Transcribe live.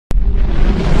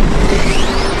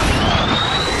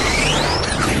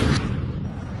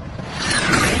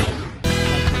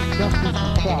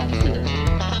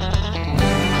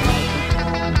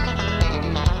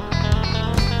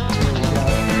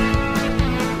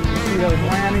see those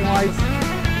landing lights?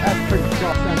 That's pretty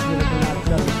cross sensitive if they're not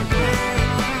 70%.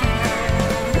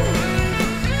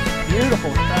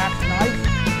 Beautiful, tracks nice.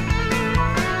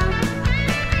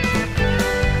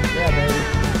 Yeah, baby.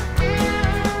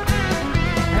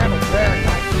 Handles very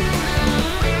nice.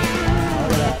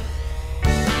 Look at that.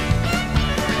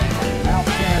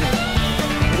 Outstanding.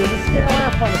 It is a scale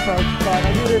airplane, folks, but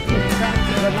I do this in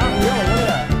traction, but not really. Look at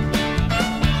that.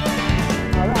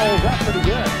 Oh, that holds up pretty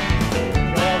good.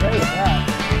 Well, there you go.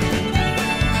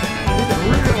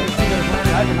 You can really see those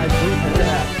landing. That's a nice boost. Look at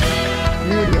that.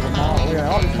 Beauty of a model. Look at that.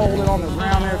 I'll just hold it on the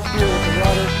ground there, steer with the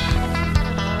rudder.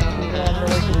 Keep it on there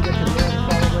till we get to the end,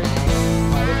 probably.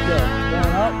 Alright, let's go.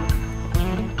 Going up.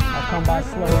 I'll come by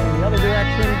slow in the other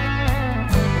direction.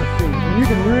 Let's see. And you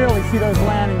can really see those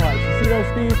landing lights. You see those,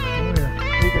 Steve? Yeah.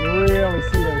 You can really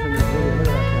see those in this video. Look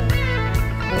at that thing.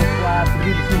 Little flashes.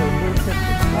 You can see those little tips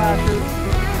of flashes.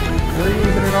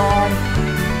 Breathing it on.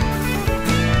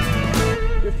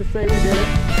 Just to say we did it.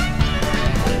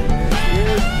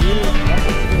 Here's beautiful.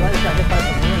 Right, got hit by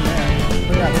some wind there.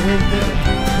 Look at the wind there.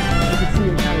 You can see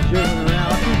it kind of jiggling around.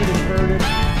 I'll keep it inverted.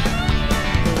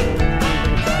 Put it around,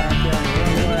 put it back down the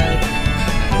runway.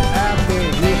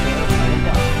 Absolutely beautiful.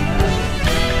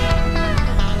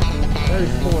 Very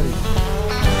sporty.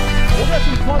 We'll get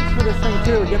some clubs for this thing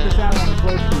too and get this out on the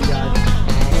float for you guys.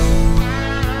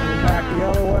 Back the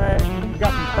other way. We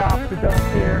got some crops to dust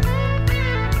here.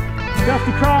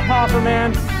 Dusty crop hopper,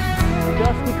 man.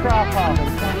 Dusty crop hopper.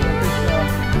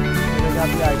 They got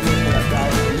the idea for that guy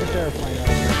in this airplane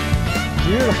right here.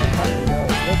 Beautiful country road.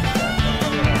 Look at that.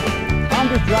 I'm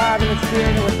just driving and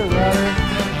steering it with the rudder.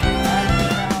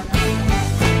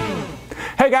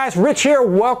 Hey guys, Rich here.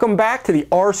 Welcome back to the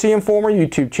RCINFORMER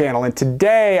YouTube channel. And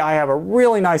today I have a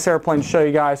really nice airplane to show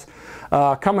you guys.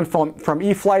 Coming from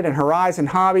E-flite and Horizon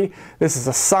Hobby. This is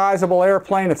a sizable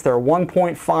airplane. It's their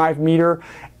 1.5 meter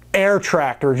air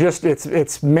tractor.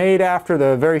 It's made after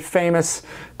the very famous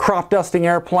crop dusting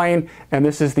airplane, and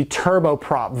this is the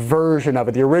turboprop version of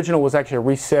it. The original was actually a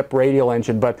recip radial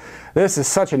engine, but this is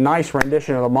such a nice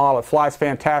rendition of the model. It flies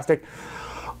fantastic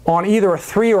on either a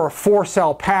 3 or a 4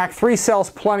 cell pack. 3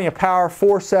 cells, plenty of power.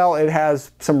 4 cell, it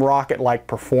has some rocket-like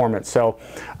performance. So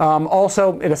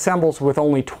also it assembles with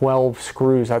only 12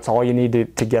 screws. That's all you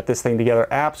need to get this thing together.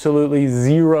 Absolutely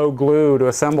zero glue to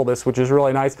assemble this, which is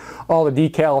really nice. All the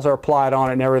decals are applied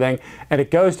on it and everything, and it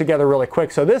goes together really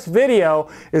quick. So this video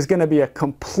is going to be a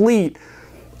complete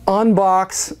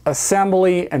unbox,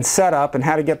 assembly, and setup, and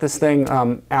how to get this thing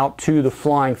out to the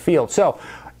flying field. So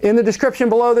in the description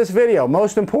below this video,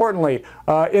 most importantly,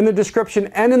 in the description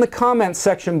and in the comments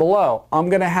section below, I'm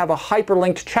going to have a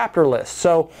hyperlinked chapter list.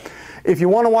 So if you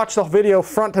want to watch the video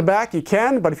front to back, you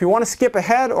can, but if you want to skip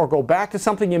ahead or go back to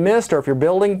something you missed, or if you're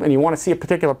building and you want to see a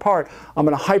particular part, I'm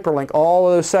going to hyperlink all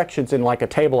of those sections in like a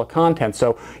table of contents,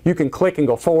 so you can click and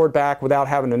go forward, back without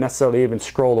having to necessarily even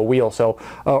scroll the wheel, so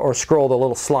or scroll the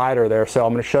little slider there. So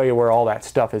I'm going to show you where all that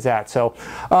stuff is at. So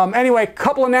anyway,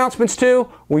 couple announcements too.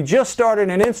 We just started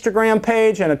an Instagram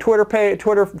page and a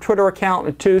Twitter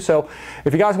account too, so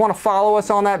if you guys want to follow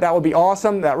us on that, that would be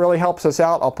awesome. That really helps us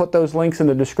out. I'll put those links in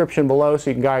the description below, so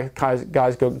you can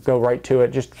guys go right to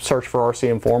it. Just search for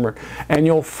RCINFORMER and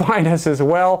you'll find us as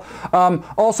well.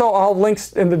 Also, I'll have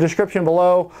links in the description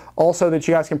below also that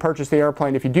you guys can purchase the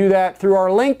airplane. If you do that through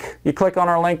our link, you click on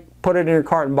our link, put it in your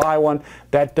cart and buy one.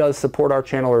 That does support our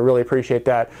channel. We really appreciate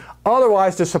that.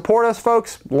 Otherwise, to support us,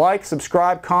 folks, like,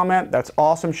 subscribe, comment. That's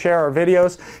awesome. Share our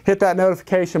videos. Hit that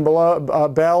notification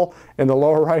bell in the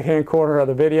lower right-hand corner of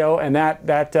the video, and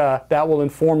that will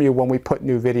inform you when we put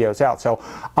new videos out. So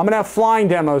I'm going to have flying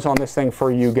demos on this thing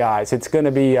for you guys. It's going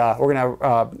to be we're going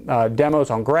to have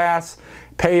demos on grass,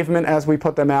 pavement as we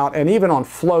put them out, and even on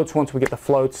floats once we get the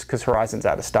floats, because Horizon's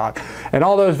out of stock. And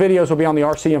all those videos will be on the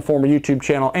RCINFORMER YouTube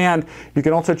channel, and you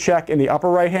can also check in the upper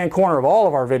right hand corner of all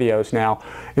of our videos now.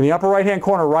 In the upper right hand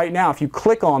corner right now, if you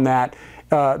click on that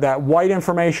that white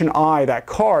information eye, that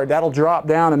card, that'll drop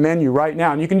down a menu right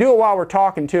now, and you can do it while we're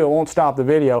talking too. It won't stop the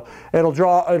video. It'll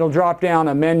drop down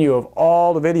a menu of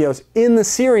all the videos in the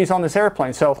series on this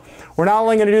airplane. So we're not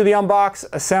only going to do the unbox,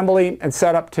 assembly, and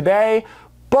setup today,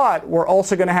 but we're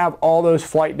also going to have all those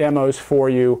flight demos for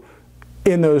you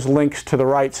in those links to the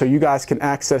right, so you guys can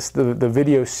access the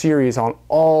video series on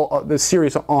all the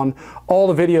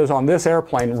videos on this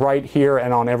airplane right here,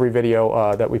 and on every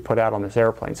video that we put out on this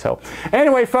airplane. So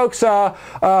anyway, folks,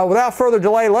 without further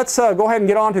delay, let's go ahead and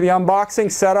get on to the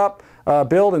unboxing, setup,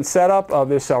 build and setup of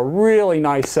this really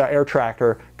nice air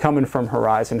tractor coming from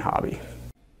Horizon Hobby.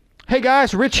 Hey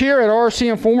guys, Rich here at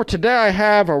RCINFORMER. Today I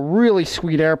have a really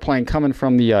sweet airplane coming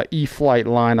from the E-flite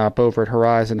lineup over at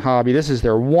Horizon Hobby. This is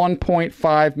their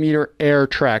 1.5 meter air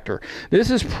tractor.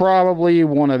 This is probably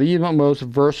one of the most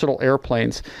versatile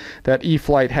airplanes that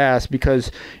E-flite has because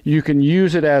you can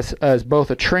use it as both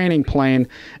a training plane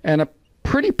and a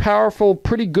pretty powerful,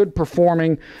 pretty good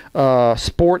performing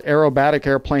sport aerobatic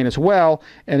airplane as well.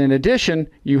 And in addition,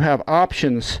 you have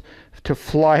options to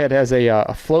fly it as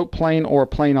a float plane or a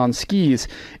plane on skis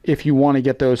if you want to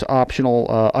get those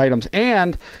optional items.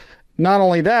 And not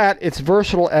only that, it's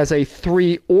versatile as a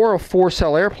 3 or a 4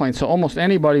 cell airplane. So almost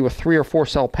anybody with 3 or 4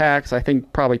 cell packs, I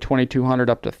think probably 2,200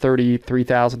 up to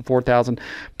 33,000, 4,000,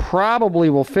 probably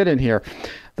will fit in here.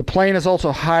 The plane is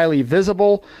also highly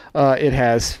visible. It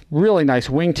has really nice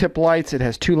wingtip lights. It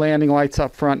has 2 landing lights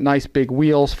up front, nice big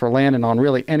wheels for landing on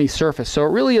really any surface. So it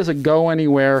really is a go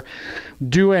anywhere,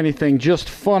 do anything, just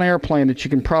fun airplane that you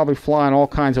can probably fly in all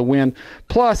kinds of wind.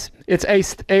 Plus, it's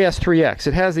AS3X.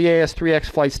 It has the AS3X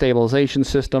flight stabilization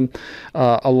system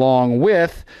along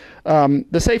with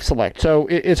the SAFE Select. So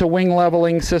it's a wing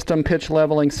leveling system, pitch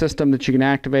leveling system that you can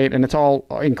activate, and it's all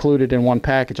included in one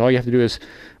package. All you have to do is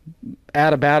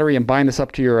add a battery and bind this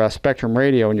up to your Spektrum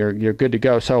radio, and you're good to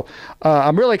go. So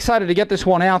I'm really excited to get this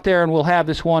one out there, and we'll have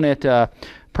this one at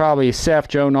probably SEF,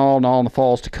 Joe Knoll, and all in the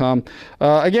falls to come.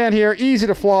 Again here, easy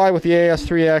to fly with the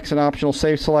AS3X and optional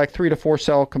SAFE Select, 3 to 4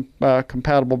 cell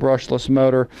compatible brushless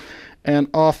motor, and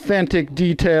authentic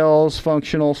details,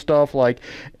 functional stuff like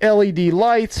LED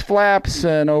lights, flaps,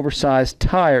 and oversized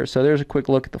tires. So there's a quick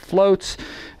look at the floats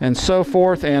and so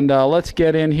forth. And let's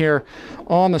get in here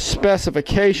on the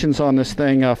specifications on this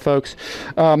thing, folks.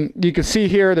 You can see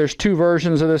here there's 2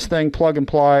 versions of this thing: plug and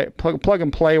play,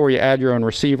 where you add your own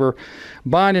receiver;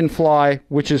 bind and fly,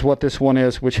 which is what this one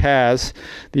is, which has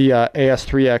the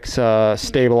AS3X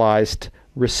stabilized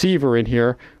receiver in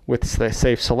here with the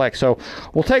SAFE Select. So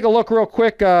we'll take a look real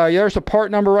quick. There's a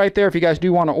part number right there if you guys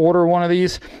do want to order one of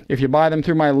these. If you buy them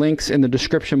through my links in the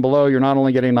description below, you're not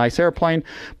only getting a nice airplane,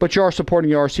 but you are supporting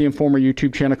the RCINFORMER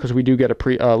YouTube channel, because we do get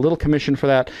a little commission for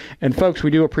that. And folks,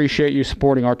 we do appreciate you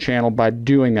supporting our channel by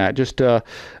doing that. Just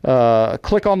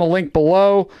click on the link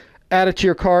below, add it to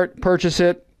your cart, purchase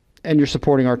it, and you're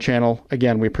supporting our channel.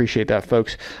 Again, we appreciate that,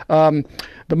 folks.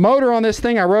 The motor on this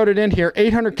thing, I wrote it in here,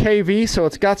 800 kV, so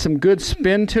it's got some good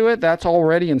spin to it. That's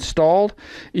already installed.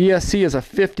 ESC is a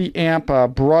 50 amp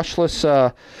brushless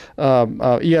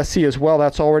ESC as well.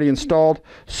 That's already installed.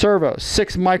 Servos,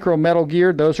 6 micro metal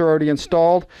geared. Those are already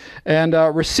installed. And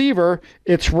receiver,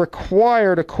 it's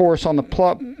required, of course, on the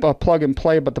plug and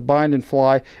play, but the bind and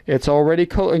fly, it's already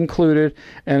included.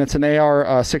 And it's an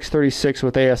AR636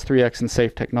 with AS3X and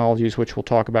SAFE technologies, which we'll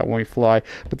talk about when we fly.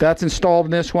 But that's installed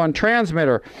in this one.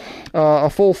 Transmitter, a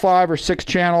full 5 or 6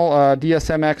 channel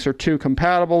DSMX or 2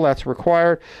 compatible. That's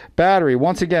required. Battery,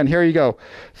 once again, here you go,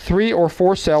 3 or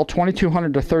 4 cell,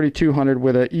 2200 to 3200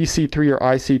 with a EC3 or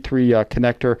IC3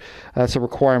 connector. That's a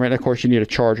requirement. Of course, you need a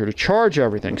charger to charge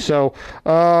everything. So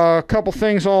a couple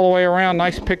things all the way around.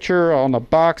 Nice picture on the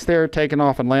box there, taking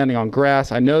off and landing on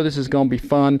grass. I know this is going to be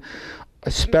fun,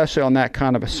 especially on that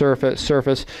kind of a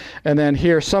surface. And then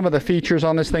here's some of the features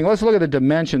on this thing. Let's look at the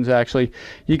dimensions. Actually,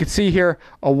 you can see here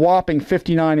a whopping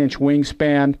 59-inch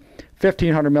wingspan,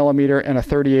 1500 millimeter, and a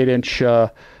 38-inch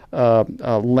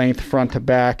length front to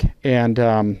back.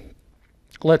 And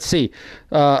let's see.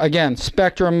 Again,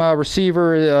 Spektrum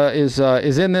receiver is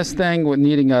in this thing with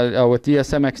needing with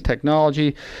DSMX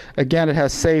technology. Again, it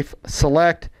has SAFE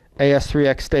Select,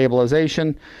 AS3X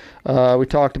stabilization. We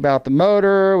talked about the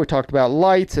motor. We talked about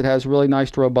lights. It has really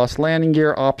nice, robust landing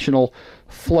gear. Optional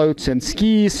floats and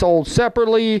skis sold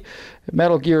separately.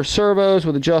 Metal gear servos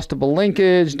with adjustable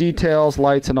linkage, details,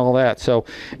 lights, and all that. So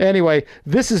anyway,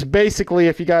 this is basically,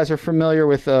 if you guys are familiar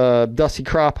with Dusty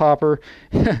Crophopper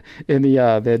in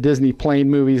the Disney plane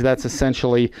movies, that's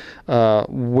essentially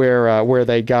where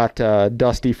they got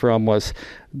Dusty from, was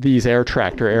these air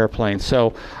tractor airplanes.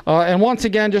 So and once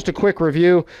again, just a quick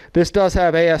review, this does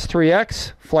have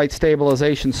AS3X flight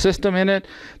stabilization system in it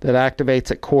that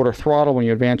activates at quarter throttle when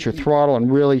you advance your throttle,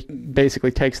 and really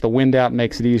basically takes the wind out and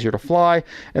makes it easier to fly.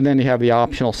 And then you have the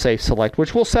optional SAFE Select,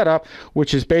 which we'll set up,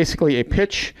 which is basically a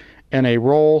pitch and a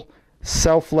roll,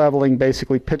 self-leveling,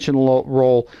 basically pitch and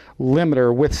roll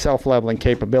limiter with self-leveling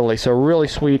capability. So really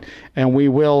sweet, and we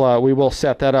will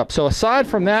set that up. So aside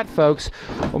from that, folks,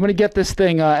 I'm going to get this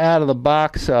thing out of the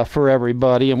box for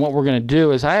everybody. And what we're going to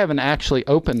do is, I haven't actually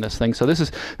opened this thing, so this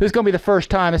is going to be the first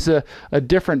time. It's a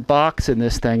different box in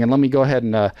this thing. And let me go ahead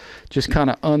and just kind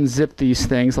of unzip these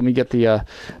things. Let me get the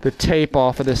tape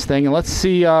off of this thing, and let's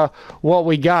see what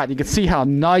we got. You can see how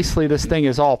nicely this thing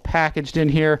is all packaged in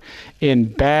here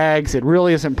in bags. It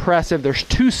really is impressive. There's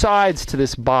two sides to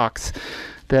this box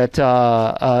that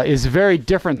is very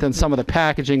different than some of the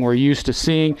packaging we're used to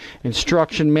seeing.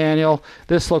 Instruction manual.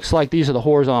 This looks like these are the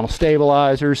horizontal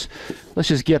stabilizers. Let's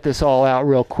just get this all out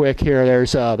real quick here.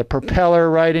 There's the propeller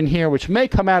right in here, which may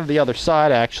come out of the other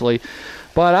side actually.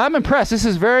 But I'm impressed. This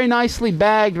is very nicely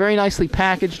bagged, very nicely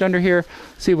packaged under here.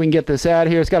 Let's see if we can get this out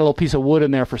of here. It's got a little piece of wood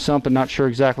in there for something. Not sure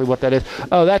exactly what that is.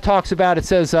 Oh, that talks about, it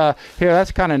says here,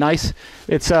 that's kind of nice.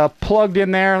 It's plugged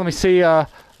in there. Let me see. I'll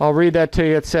read that to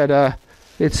you. It said,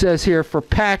 it says here, for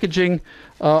packaging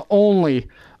only,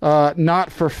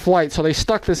 not for flight. So they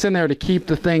stuck this in there to keep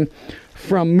the thing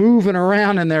from moving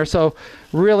around in there. So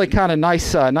really kind of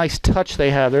nice, nice touch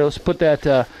they have there. Let's put that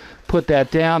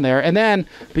down there. And then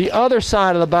the other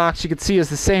side of the box, you can see, is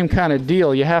the same kind of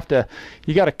deal. You got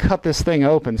to cut this thing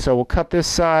open. So we'll cut this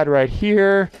side right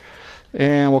here,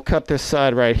 and we'll cut this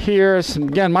side right here. So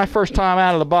again, my first time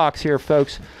out of the box here,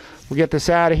 folks. We'll get this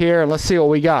out of here, and let's see what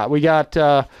we got. We got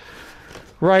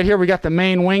right here, we got the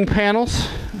main wing panels,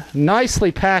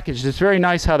 nicely packaged. It's very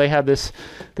nice how they have this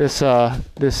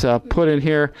put in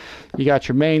here. You got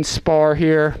your main spar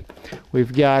here.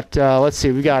 We've got let's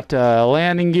see, we got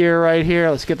landing gear right here.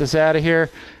 Let's get this out of here.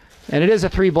 And it is a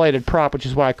 3-bladed prop, which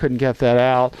is why I couldn't get that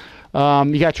out.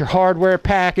 You got your hardware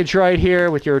package right here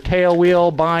with your tail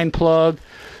wheel, bind plug,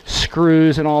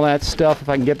 screws, and all that stuff. If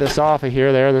I can get this off of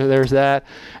here, there's that.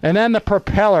 And then the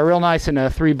propeller, real nice in a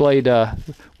 3-blade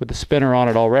with the spinner on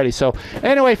it already. So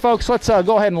anyway, folks, let's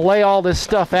go ahead and lay all this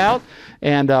stuff out,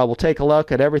 and we'll take a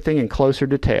look at everything in closer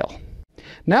detail.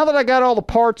 Now that I got all the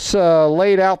parts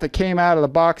laid out that came out of the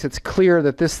box, it's clear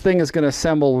that this thing is going to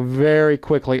assemble very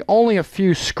quickly. Only a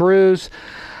few screws.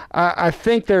 I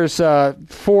think there's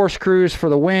 4 screws for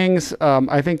the wings.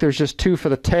 I think there's just 2 for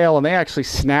the tail, and they actually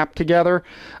snap together.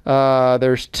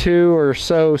 There's 2 or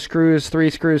so screws, 3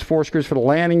 screws, 4 screws for the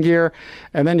landing gear,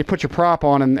 and then you put your prop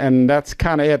on, and that's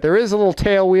kind of it. There is a little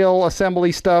tail wheel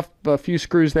assembly stuff, a few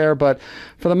screws there, but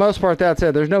for the most part, that's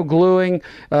it. There's no gluing.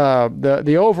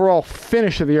 The overall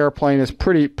finish of the airplane is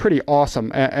pretty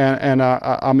awesome, and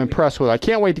I'm impressed with it. I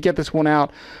can't wait to get this one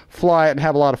out, fly it, and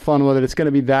have a lot of fun with it. It's going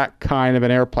to be that kind of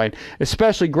an airplane.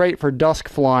 Especially great for dusk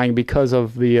flying because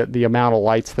of the amount of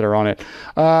lights that are on it.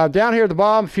 Down here at the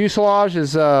bottom, fuselage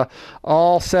is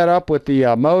all set up with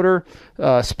the motor,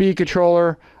 speed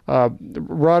controller,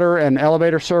 rudder and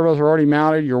elevator servos are already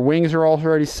mounted. Your wings are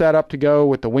already set up to go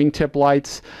with the wingtip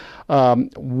lights.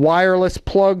 Wireless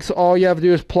plugs, all you have to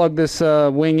do is plug this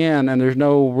wing in, and there's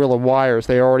no real wires.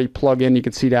 They already plug in, you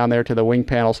can see down there, to the wing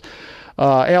panels.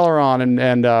 Aileron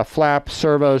and flap,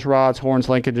 servos, rods, horns,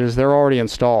 linkages, they're already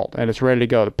installed, and it's ready to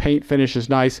go. The paint finish is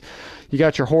nice. You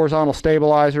got your horizontal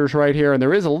stabilizers right here, and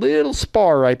there is a little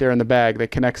spar right there in the bag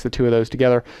that connects the 2 of those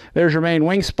together. There's your main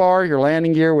wing spar, your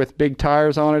landing gear with big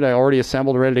tires on it, already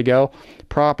assembled, ready to go.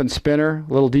 Prop and spinner,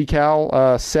 little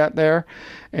decal set there.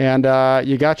 And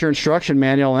you got your instruction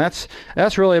manual, and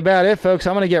that's really about it, folks.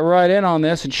 I'm going to get right in on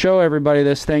this and show everybody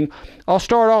this thing. I'll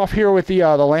start off here with the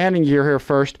landing gear here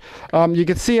first. You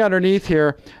can see underneath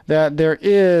here that there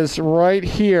is right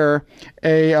here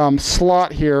a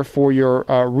slot here for your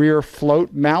rear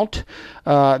float mount.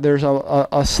 There's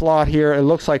a slot here, it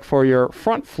looks like, for your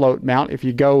front float mount if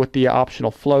you go with the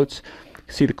optional floats.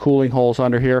 See the cooling holes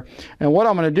under here. And what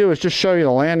I'm going to do is just show you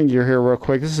the landing gear here real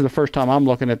quick. This is the first time I'm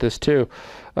looking at this too.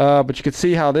 But you can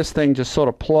see how this thing just sort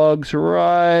of plugs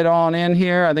right on in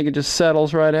here. I think it just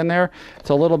settles right in there. It's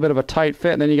a little bit of a tight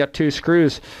fit, and then you got 2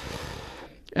 screws.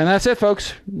 And that's it,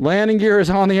 folks. Landing gear is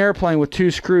on the airplane with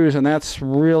 2 screws, and that's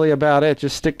really about it.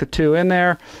 Just stick the 2 in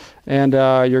there, and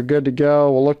you're good to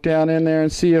go. We'll look down in there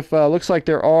and see if looks like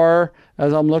there are,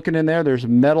 as I'm looking in there, there's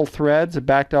metal threads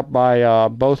backed up by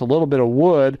both a little bit of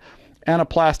wood and a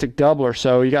plastic doubler.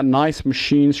 So you got nice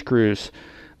machine screws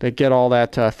that get all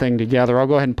that thing together. I'll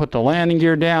go ahead and put the landing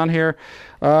gear down here.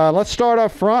 Let's start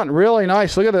up front. Really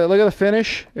nice. Look at the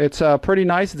finish. It's pretty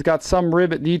nice. It's got some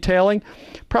rivet detailing.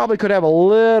 Probably could have a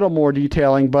little more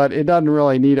detailing, but it doesn't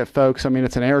really need it, folks. I mean,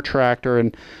 it's an air tractor,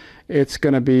 and it's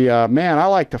going to be, man, I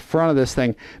like the front of this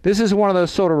thing. This is one of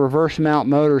those sort of reverse mount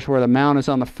motors where the mount is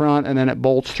on the front and then it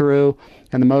bolts through,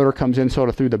 and the motor comes in sort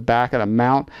of through the back of the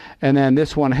mount. And then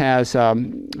this one has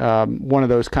one of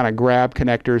those kind of grab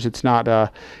connectors. It's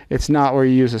not where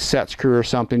you use a set screw or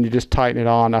something. You just tighten it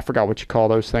on. I forgot what you call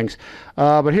those things.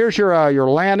 But here's your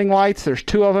landing lights. There's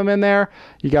 2 of them in there.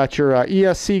 You got your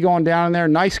ESC going down in there.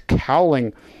 Nice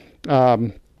cowling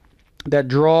that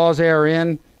draws air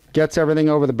in, gets everything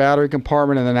over the battery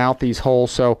compartment and then out these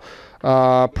holes. So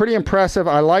pretty impressive.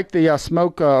 I like the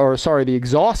the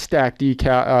exhaust stack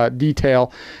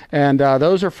detail, and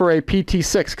those are for a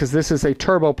PT6 because this is a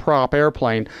turboprop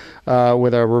airplane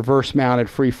with a reverse mounted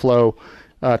free flow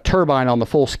turbine on the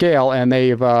full scale, and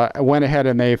they've went ahead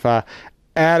and they've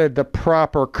added the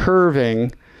proper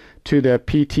curving to the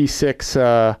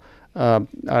PT6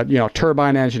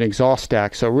 turbine engine exhaust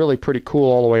stack. So really pretty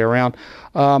cool all the way around.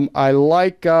 I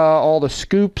like all the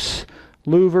scoops,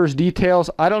 louvers, details.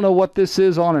 I don't know what this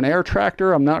is on an air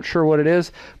tractor. I'm not sure what it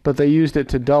is, but they used it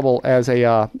to double as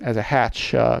a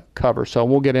hatch cover. So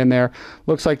we'll get in there.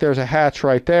 Looks like there's a hatch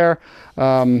right there.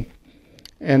 And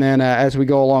then as we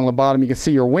go along the bottom, you can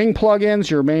see your wing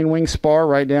plug-ins, your main wing spar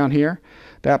right down here.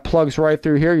 That plugs right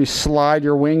through here. You slide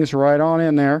your wings right on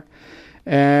in there.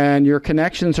 And your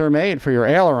connections are made for your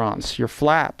ailerons, your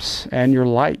flaps, and your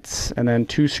lights. And then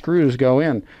 2 screws go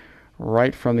in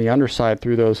right from the underside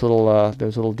through those little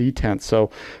detents. So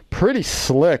pretty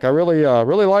slick. I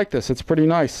really like this. It's pretty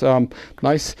nice.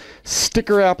 Nice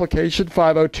sticker application,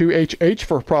 502HH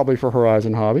for probably for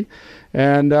Horizon Hobby.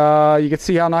 And you can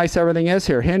see how nice everything is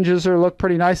here. Hinges look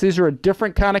pretty nice. These are a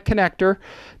different kind of connector.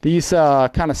 These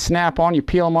kind of snap on. You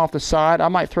peel them off the side. I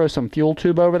might throw some fuel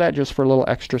tube over that just for a little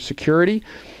extra security.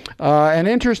 An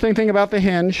interesting thing about the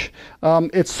hinge,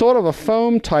 it's sort of a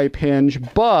foam type hinge,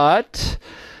 but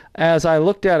as I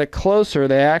looked at it closer,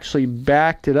 they actually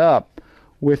backed it up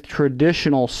with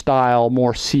traditional style,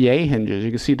 more CA hinges. You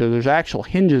can see that there's actual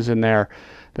hinges in there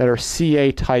that are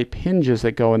CA type hinges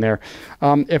that go in there.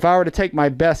 If I were to take my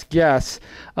best guess,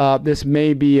 this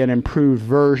may be an improved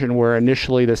version where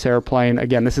initially this airplane,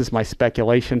 again, this is my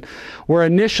speculation, where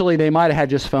initially they might have had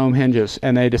just foam hinges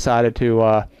and they decided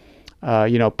to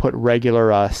put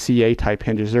regular CA type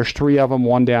hinges. There's 3 of them,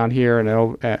 1 down here,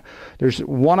 and there's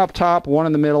 1 up top, 1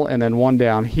 in the middle, and then 1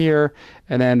 down here.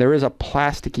 And then there is a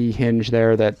plasticky hinge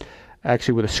there that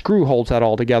actually with a screw holds that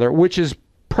all together, which is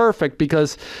perfect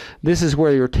because this is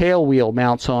where your tail wheel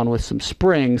mounts on with some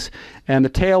springs, and the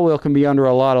tail wheel can be under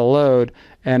a lot of load,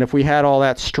 and if we had all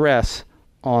that stress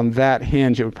on that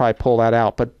hinge, it would probably pull that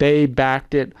out. But they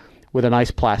backed it with a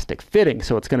nice plastic fitting,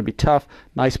 so it's going to be tough.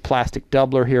 Nice plastic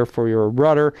doubler here for your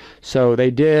rudder. So they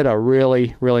did a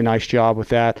really, really nice job with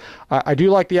that. I do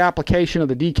like the application of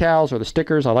the decals or the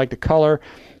stickers. I like the color.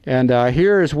 And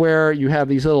here is where you have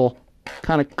these little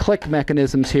kind of click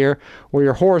mechanisms here where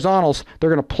your horizontals, they're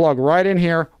going to plug right in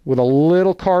here with a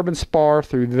little carbon spar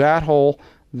through that hole.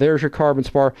 There's your carbon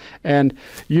spar, and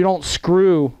you don't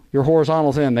screw your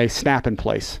horizontals in, they snap in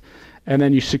place. And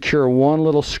then you secure 1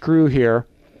 little screw here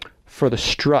for the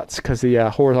struts, because the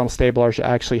horizontal stabilizer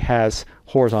actually has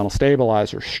horizontal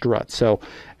stabilizer struts. So,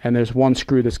 and there's 1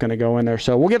 screw that's going to go in there.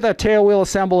 So we'll get that tail wheel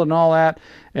assembled and all that.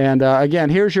 And again,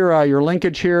 here's your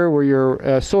linkage here where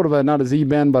you're sort of not a Z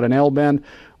bend but an L bend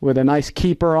with a nice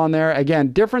keeper on there.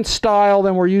 Again, different style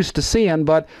than we're used to seeing,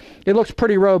 but it looks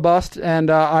pretty robust, and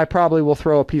I probably will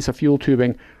throw a piece of fuel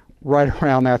tubing right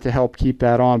around that to help keep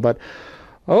that on. But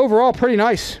overall, pretty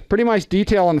nice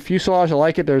detail on the fuselage. I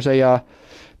like it. There's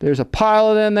a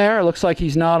pilot in there. It looks like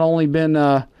he's not only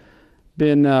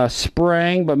been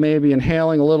spraying, but maybe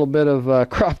inhaling a little bit of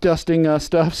crop dusting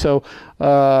stuff. So,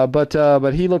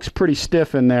 but he looks pretty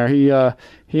stiff in there.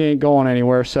 He ain't going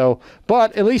anywhere. So,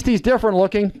 but at least he's different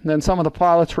looking than some of the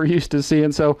pilots we're used to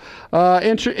seeing. So,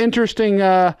 interesting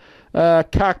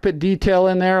cockpit detail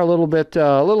in there. A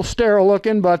little sterile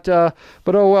looking, but oh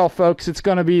well, folks. It's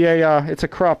going to be it's a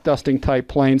crop dusting type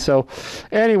plane. So,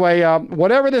 anyway,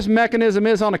 whatever this mechanism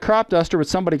is on a crop duster, which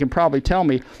somebody can probably tell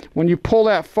me, when you pull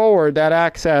that forward, that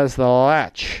acts as the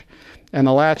latch, and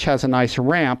the latch has a nice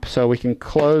ramp, so we can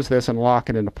close this and lock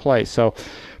it into place. So,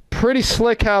 pretty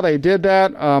slick how they did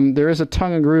that. There is a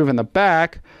tongue and groove in the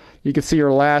back. You can see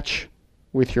your latch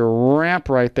with your ramp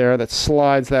right there that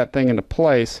slides that thing into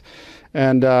place,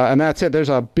 and that's it. There's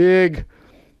a big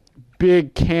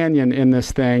canyon in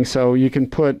this thing, so you can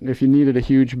put, if you needed a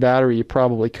huge battery, you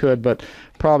probably could, but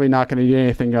probably not going to do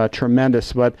anything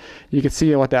tremendous. But you can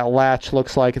see what that latch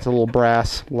looks like. It's a little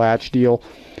brass latch deal.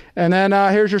 And then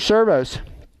here's your servos.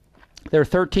 They're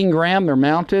 13 gram. They're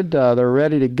mounted. They're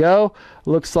ready to go.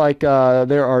 Looks like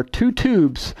there are 2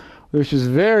 tubes which is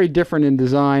very different in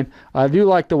design. I do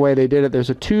like the way they did it. There's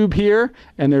a tube here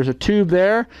and there's a tube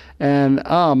there, and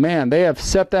oh man, they have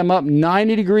set them up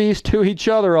 90 degrees to each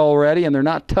other already, and they're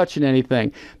not touching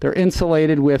anything. They're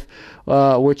insulated with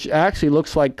which actually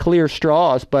looks like clear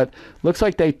straws, but looks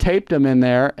like they taped them in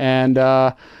there, and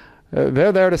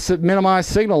they're there to minimize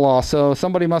signal loss. So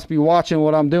somebody must be watching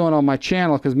what I'm doing on my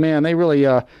channel, because man, they really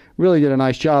did a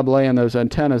nice job laying those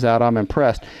antennas out. I'm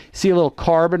impressed. See a little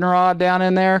carbon rod down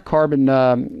in there, carbon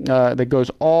that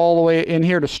goes all the way in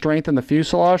here to strengthen the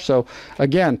fuselage. So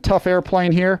again, tough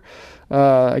airplane here.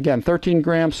 Again,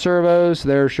 13-gram servos.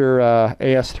 There's your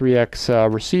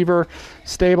AS3X receiver,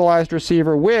 stabilized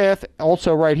receiver with,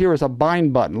 also right here is a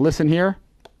bind button. Listen here.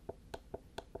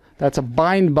 That's a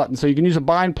bind button. So you can use a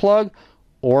bind plug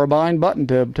or a bind button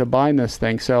to bind this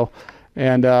thing. So,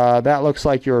 and that looks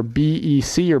like your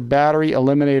BEC, your battery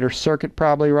eliminator circuit,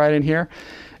 probably right in here.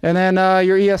 And then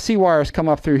your ESC wires come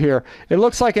up through here. It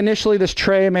looks like initially this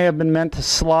tray may have been meant to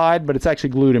slide, but it's actually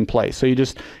glued in place. So you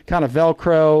just kind of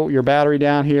Velcro your battery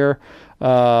down here,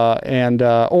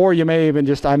 or you may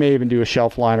even I may even do a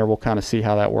shelf liner. We'll kind of see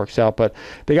how that works out. But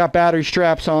they got battery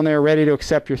straps on there ready to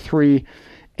accept your 3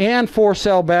 and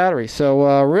 4-cell battery.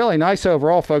 So really nice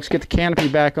overall, folks. Get the canopy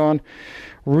back on.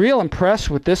 Real impressed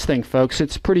with this thing, folks.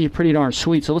 It's pretty darn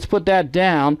sweet. So let's put that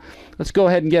down. Let's go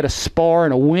ahead and get a spar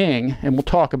and a wing, and we'll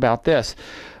talk about this.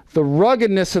 The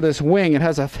ruggedness of this wing, it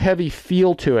has a heavy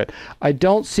feel to it. I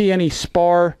don't see any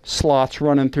spar slots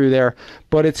running through there,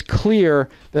 but it's clear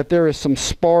that there is some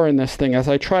spar in this thing. As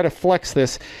I try to flex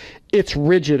this, it's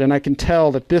rigid, and I can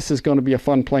tell that this is going to be a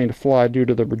fun plane to fly due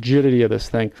to the rigidity of this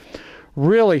thing.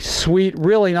 Really sweet,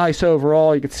 really nice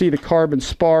overall. You can see the carbon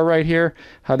spar right here,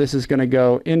 how this is going to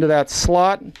go into that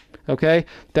slot. Okay,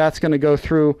 that's going to go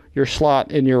through your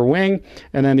slot in your wing,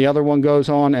 and then the other one goes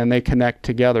on and they connect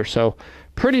together. So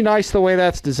pretty nice the way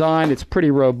that's designed. It's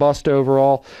pretty robust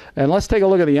overall. And let's take a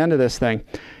look at the end of this thing.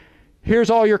 Here's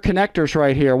all your connectors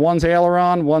right here. One's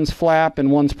aileron, one's flap, and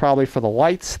one's probably for the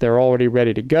lights. They're already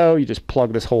ready to go. You just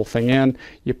plug this whole thing in.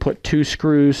 You put 2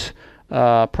 screws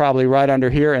probably right under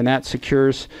here, and that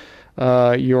secures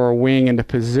your wing into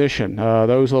position.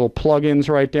 Those little plug-ins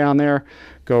right down there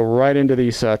go right into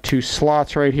these 2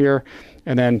 slots right here,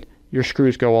 and then your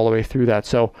screws go all the way through that.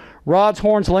 So rods,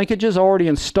 horns, linkages already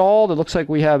installed. It looks like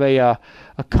we have a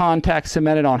contact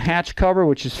cemented on hatch cover,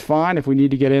 which is fine if we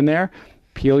need to get in there.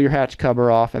 Peel your hatch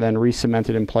cover off and then re-cement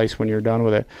it in place when you're done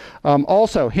with it.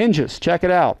 Also, hinges, check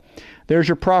it out. There's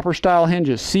your proper style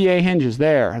hinges, CA hinges,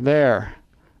 there, and there.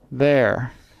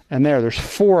 There's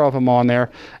 4 of them on there,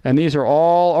 and these are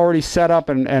all already set up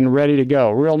and ready to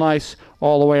go. Real nice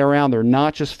all the way around. They're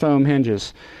not just foam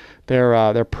hinges.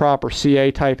 They're proper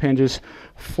CA type hinges.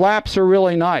 Flaps are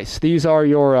really nice. These are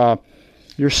your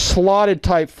slotted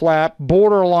type flap,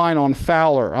 borderline on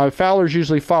Fowler. Fowlers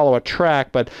usually follow a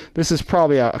track, but this is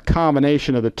probably a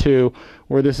combination of the two,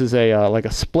 where this is like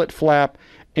a split flap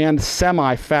and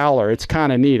semi-Fowler. It's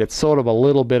kind of neat. It's sort of a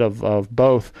little bit of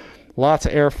both. Lots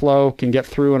of airflow, can get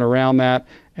through and around that,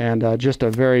 and just a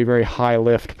very high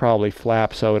lift probably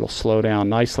flap, so it'll slow down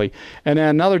nicely. And then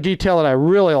another detail that I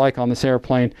really like on this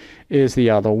airplane is the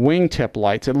wingtip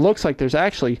lights. It looks like there's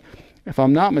actually, if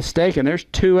I'm not mistaken, there's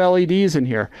 2 LEDs in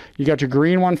here. You got your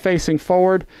green one facing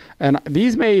forward, and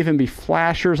these may even be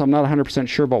flashers. I'm not 100%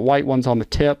 sure, but white ones on the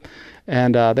tip,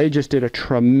 and they just did a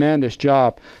tremendous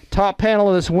job. Top panel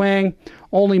of this wing,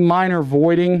 only minor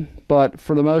voiding, but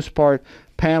for the most part,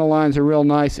 panel lines are real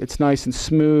nice. It's nice and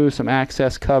smooth, some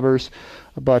access covers,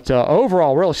 but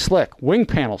overall really slick. Wing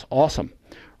panels, awesome.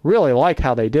 Really like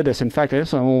how they did this. In fact,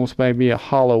 this one almost may be a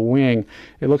hollow wing.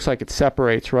 It looks like it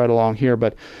separates right along here,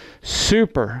 but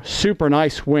super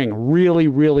nice wing. Really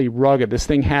rugged. This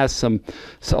thing has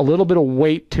a little bit of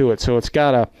weight to it, so it's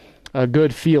got a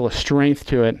good feel of strength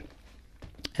to it.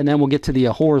 And then we'll get to the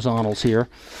horizontals here.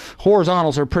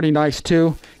 Horizontals are pretty nice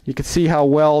too. You can see how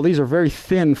well, these are very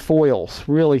thin foils,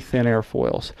 really thin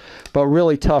airfoils, but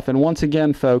really tough. And once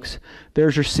again, folks,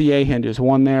 there's your CA hinges.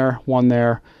 One there,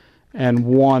 and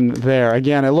one there.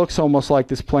 Again, it looks almost like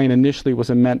this plane initially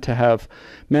was meant to have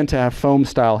foam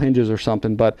style hinges or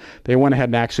something, but they went ahead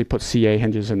and actually put CA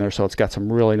hinges in there, so it's got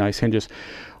some really nice hinges.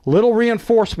 Little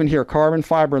reinforcement here, carbon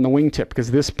fiber in the wingtip,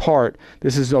 because this part,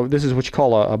 this is what you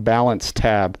call a balance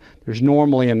tab. There's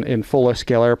normally in full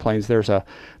scale airplanes, there's a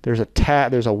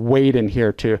weight in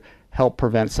here to help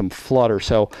prevent some flutter.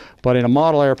 So, but in a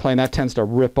model airplane, that tends to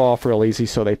rip off real easy,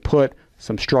 so they put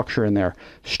some structure in there.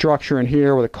 Structure in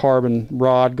here with a carbon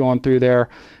rod going through there.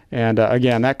 And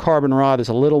again, that carbon rod is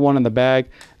a little one in the bag.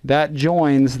 That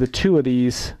joins the 2 of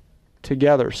these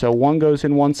together. So one goes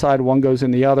in one side, one goes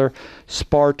in the other.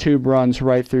 Spar tube runs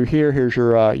right through here. Here's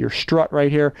your strut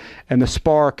right here, and the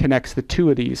spar connects the two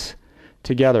of these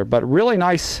together. But really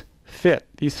nice fit.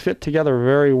 These fit together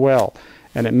very well,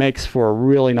 and it makes for a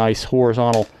really nice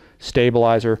horizontal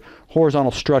stabilizer.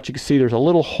 Horizontal strut, you can see there's a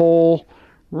little hole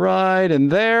right in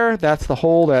there. That's the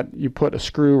hole that you put a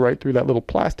screw right through that little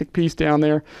plastic piece down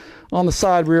there on the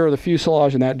side rear of the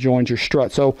fuselage, and that joins your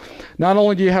strut. So not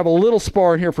only do you have a little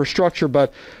spar in here for structure,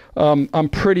 but I'm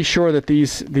pretty sure that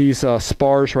these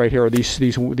spars right here, or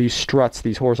these struts,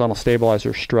 these horizontal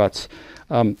stabilizer struts,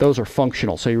 those are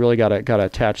functional. So you really gotta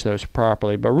attach those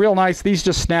properly. But real nice. These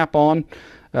just snap on,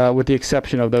 with the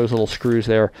exception of those little screws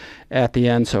there at the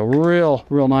end. So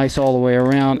real nice all the way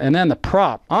around. And then the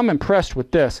prop, I'm impressed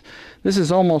with this. This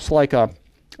is almost like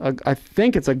I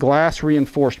think it's a glass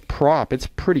reinforced prop. It's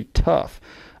pretty tough.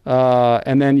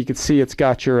 And then you can see it's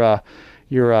got your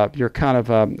kind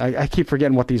of, I keep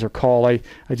forgetting what these are called. I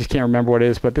just can't remember what it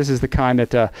is, but this is the kind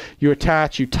that you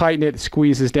attach, you tighten it, it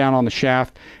squeezes down on the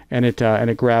shaft, and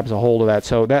it grabs a hold of that.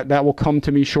 So that will come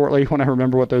to me shortly when I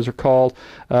remember what those are called.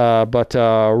 But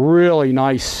really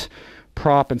nice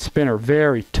prop and spinner,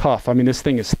 very tough. I mean, this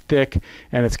thing is thick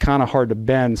and it's kind of hard to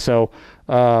bend. So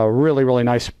really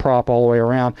nice prop all the way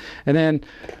around. And then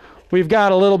we've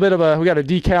got a little bit of we got a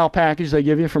decal package they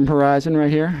give you from Horizon right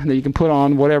here that you can put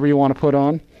on whatever you want to put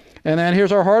on. And then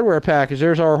here's our hardware package.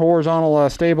 There's our horizontal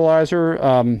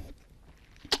stabilizer,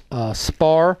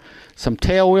 spar, some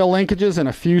tail wheel linkages, and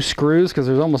a few screws, because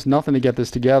there's almost nothing to get this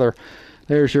together.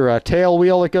 There's your tail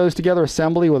wheel that goes together,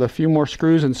 assembly with a few more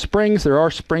screws and springs. There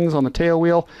are springs on the tail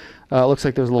wheel. It looks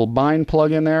like there's a little bind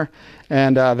plug in there.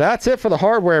 And that's it for the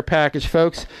hardware package,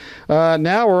 folks.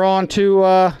 Now we're on to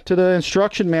the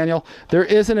instruction manual. There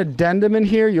is an addendum in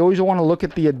here. You always want to look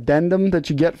at the addendum that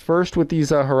you get first with these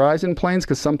Horizon planes,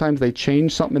 because sometimes they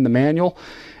change something in the manual.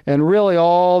 And really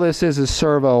all this is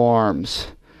servo arms.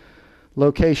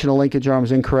 Location of linkage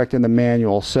arms incorrect in the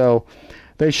manual. So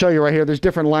they show you right here. There's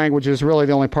different languages. Really,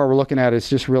 the only part we're looking at is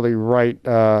just really right.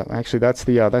 Actually, that's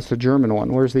the German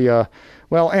one. Where's the?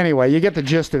 Well, anyway, you get the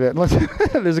gist of it.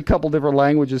 There's a couple different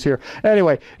languages here.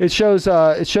 Anyway, it shows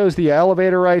the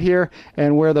elevator right here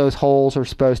and where those holes are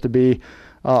supposed to be.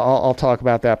 I'll talk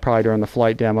about that probably during the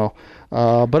flight demo.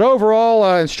 But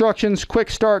overall, instructions: quick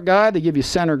start guide. They give you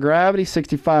center gravity,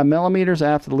 65 millimeters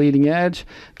after the leading edge.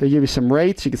 They give you some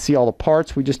rates. You can see all the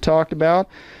parts we just talked about.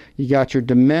 You got your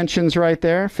dimensions right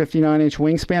there, 59-inch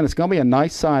wingspan. It's going to be a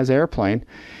nice size airplane.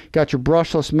 Got your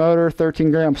brushless motor,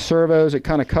 13-gram servos. It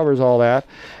kind of covers all that.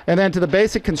 And then to the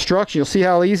basic construction, you'll see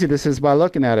how easy this is by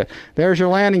looking at it. There's your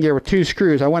landing gear with 2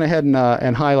 screws. I went ahead and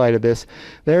highlighted this.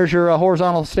 There's your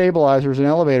horizontal stabilizers and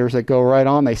elevators that go right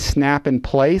on. They snap in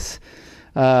place.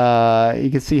 You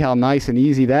can see how nice and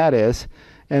easy that is.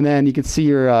 And then you can see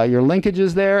your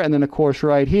linkages there. And then, of course,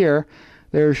 right here,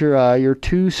 there's your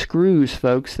 2 screws,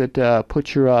 folks, that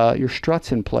put your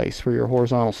struts in place for your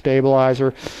horizontal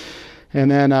stabilizer. And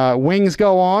then wings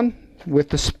go on with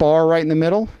the spar right in the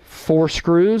middle. 4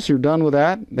 screws, you're done with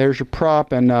that. There's your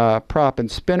prop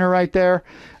and spinner right there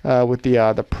with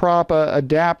the prop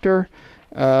adapter.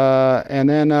 And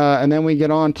then we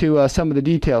get on to some of the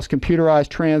details. Computerized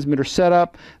transmitter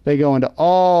setup. They go into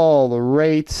all the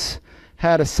rates,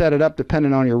 how to set it up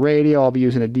depending on your radio. I'll be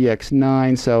using a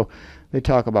DX9, so they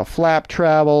talk about flap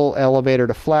travel, elevator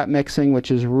to flap mixing,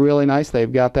 which is really nice. They've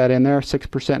got that in there,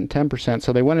 6% and 10%.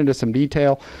 So they went into some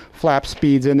detail, flap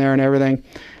speeds in there and everything.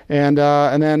 And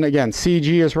then again,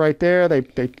 CG is right there.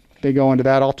 They go into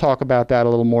that. I'll talk about that a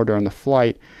little more during the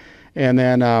flight. And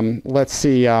then let's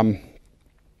see,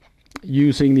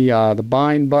 using the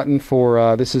bind button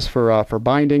for this is for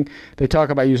binding. They talk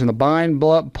about using the bind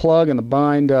plug and the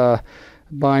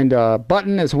bind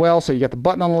button as well. So you got the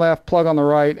button on the left, plug on the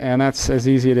right, and that's as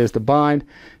easy it is to bind.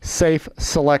 SAFE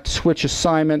Select switch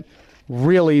assignment,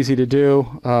 real easy to do.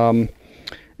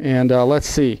 Let's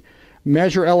see,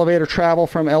 measure elevator travel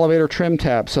from elevator trim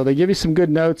tab. So they give you some good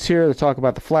notes here. They talk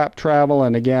about the flap travel,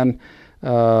 and again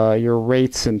your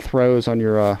rates and throws on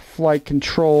your flight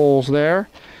controls there.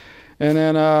 And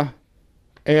then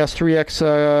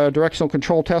AS3X directional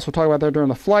control test. We'll talk about that during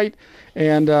the flight.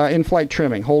 And in-flight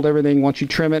trimming. Hold everything. Once you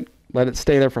trim it, let it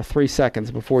stay there for 3 seconds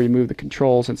before you move the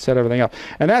controls and set everything up.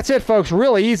 And that's it, folks.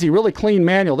 Really easy, really clean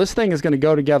manual. This thing is going to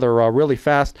go together really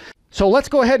fast. So let's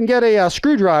go ahead and get a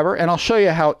screwdriver, and I'll show you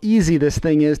how easy this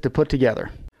thing is to put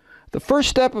together. The first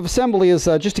step of assembly is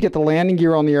just to get the landing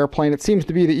gear on the airplane. It seems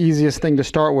to be the easiest thing to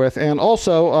start with, and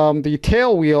also the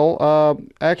tail wheel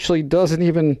actually isn't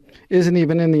even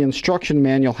in the instruction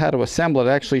manual how to assemble it.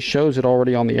 It actually shows it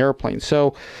already on the airplane.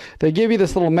 So they give you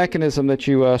this little mechanism that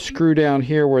you screw down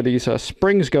here where these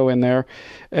springs go in there,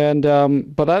 and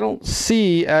but I don't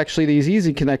see actually these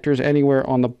easy connectors anywhere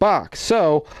on the box.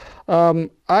 So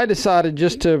I decided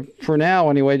just to, for now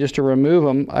anyway, just to remove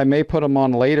them. I may put them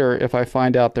on later if I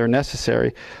find out they're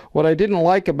necessary. What I didn't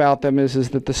like about them is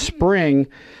that the spring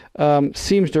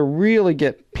seems to really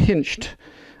get pinched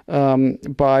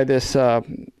by these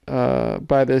easy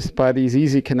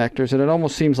connectors, and it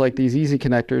almost seems like these easy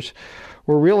connectors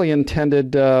were really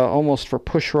intended almost for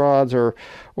push rods or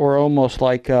almost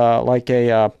like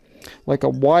a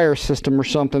wire system or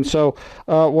something. So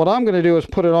what I'm going to do is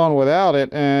put it on without it,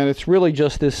 and it's really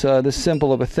just this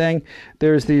simple of a thing.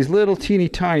 There's these little teeny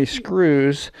tiny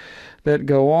screws that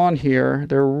go on here.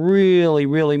 They're really,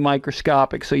 really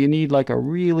microscopic, so you need like a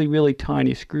really, really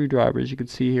tiny screwdriver, as you can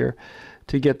see here,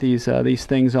 to get these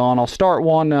things on. I'll start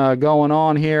one going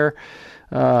on here,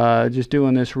 just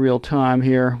doing this real time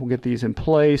here. We'll get these in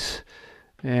place,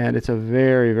 and it's a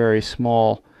very, very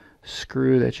small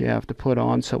screw that you have to put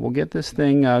on. So we'll get this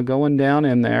thing going down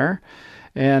in there,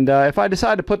 and if I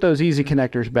decide to put those easy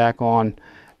connectors back on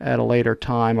at a later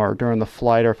time or during the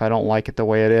flight, or if I don't like it the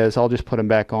way it is, I'll just put them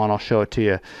back on. I'll show it to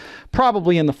you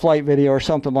probably in the flight video or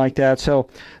something like that. So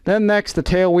then next the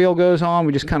tail wheel goes on.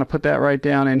 We just kind of put that right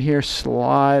down in here,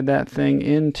 slide that thing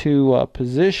into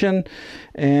position,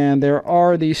 and there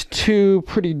are these two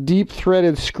pretty deep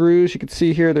threaded screws. You can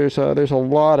see here there's a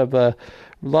lot of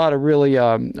really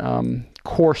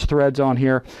coarse threads on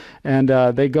here, and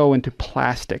they go into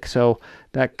plastic, so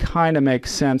that kind of makes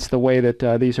sense the way that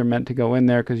these are meant to go in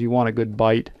there, because you want a good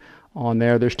bite on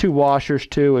there. There's two washers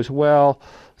too as well.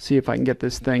 See if I can get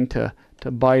this thing to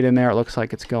bite in there. It looks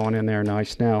like it's going in there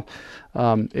nice now.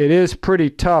 It is pretty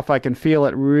tough. I can feel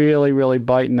it really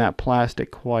biting that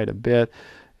plastic quite a bit.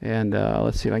 And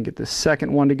let's see if I can get this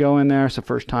second one to go in there. It's the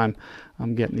first time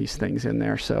I'm getting these things in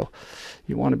there, so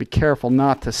you want to be careful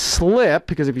not to slip,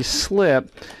 because if you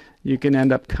slip, you can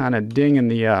end up kind of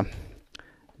dinging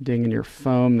your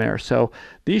foam there. So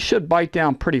these should bite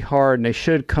down pretty hard, and they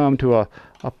should come to a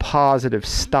positive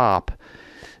stop,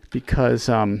 because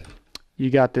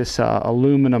you got this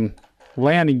aluminum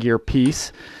landing gear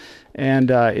piece,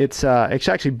 and it's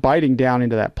actually biting down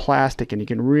into that plastic, and you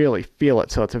can really feel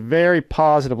it. So it's a very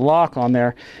positive lock on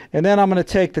there. And then I'm going to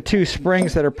take the two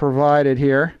springs that are provided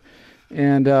here,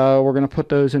 and we're going to put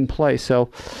those in place.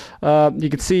 So you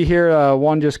can see here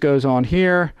one just goes on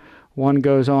here, one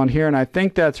goes on here, and I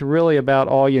think that's really about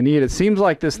all you need. It seems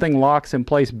like this thing locks in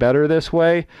place better this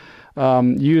way.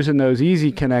 Using those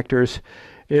easy connectors,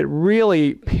 it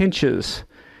really pinches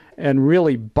and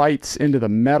really bites into the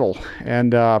metal,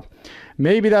 and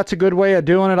maybe that's a good way of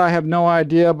doing it. I have no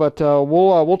idea, but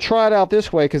we'll try it out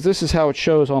this way, because this is how it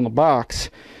shows on the box.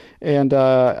 And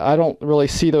I don't really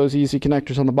see those easy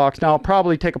connectors on the box. Now I'll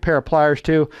probably take a pair of pliers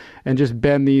too and just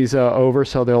bend these over,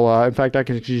 so they'll in fact I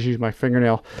can just use my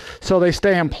fingernail so they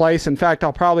stay in place. In fact,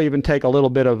 I'll probably even take a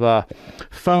little bit of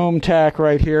foam tack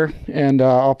right here, and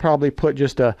I'll probably put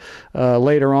just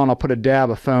later on I'll put a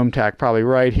dab of foam tack probably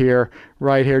right here,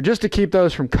 just to keep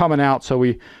those from coming out, so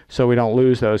we don't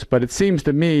lose those. But it seems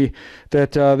to me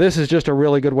that this is just a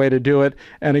really good way to do it.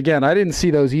 And again, I didn't see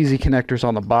those easy connectors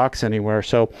on the box anywhere.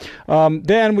 So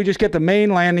then we just get the main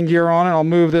landing gear on it. I'll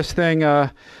move this thing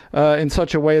in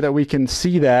such a way that we can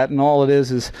see that, and all it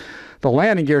is the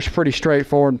landing gear is pretty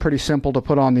straightforward and pretty simple to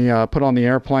put on the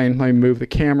airplane. Let me move the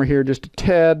camera here just a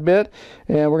tad bit,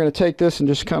 and we're going to take this and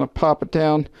just kind of pop it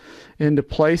down into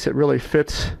place. It really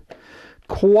fits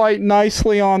quite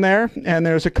nicely on there, and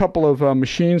there's a couple of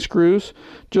machine screws,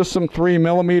 just some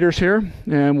 3mm here,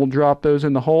 and we'll drop those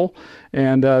in the hole.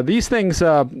 And these things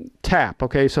tap,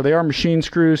 okay, so they are machine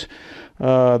screws.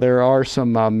 There are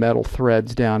some metal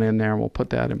threads down in there, and we'll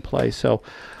put that in place. So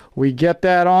we get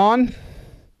that on.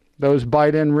 Those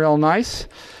bite in real nice,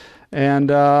 and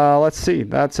let's see,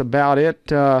 that's about it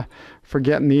for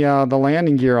getting the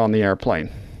landing gear on the airplane.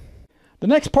 The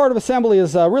next part of assembly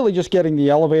is really just getting the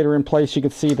elevator in place. You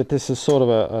can see that this is sort of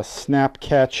a snap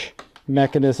catch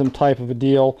mechanism type of a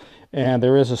deal, and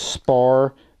there is a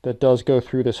spar that does go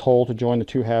through this hole to join the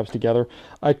two halves together.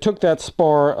 I took that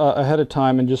spar ahead of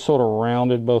time and just sort of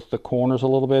rounded both the corners a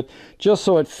little bit, just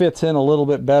so it fits in a little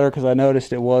bit better, because I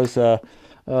noticed it was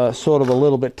sort of a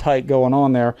little bit tight going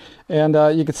on there. And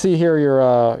you can see here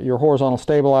your horizontal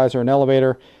stabilizer and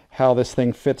elevator, how this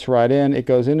thing fits right in. It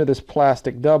goes into this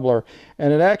plastic doubler,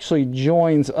 and it actually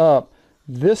joins up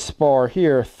this spar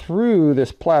here through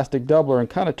this plastic doubler and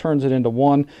kind of turns it into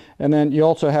one. And then you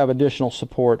also have additional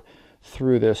support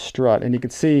through this strut, and you can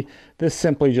see this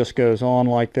simply just goes on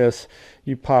like this.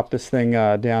 You pop this thing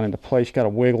down into place. You got to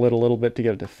wiggle it a little bit to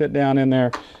get it to fit down in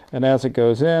there, and as it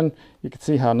goes in, you can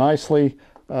see how nicely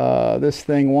this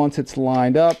thing, once it's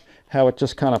lined up, how it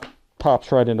just kind of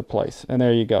pops right into place. And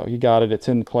there you go, you got it, it's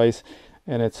in place,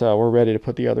 and it's we're ready to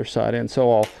put the other side in.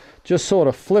 So I'll just sort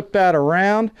of flip that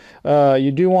around.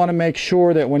 You do want to make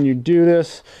sure that when you do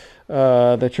this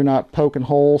that you're not poking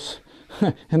holes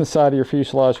in the side of your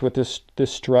fuselage with this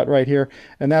strut right here,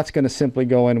 and that's going to simply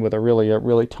go in with a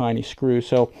really tiny screw.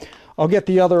 So I'll get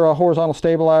the other horizontal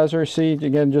stabilizer. See,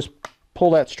 again, just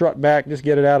pull that strut back, just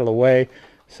get it out of the way,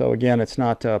 so again it's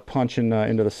not punching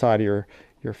into the side of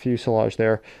your fuselage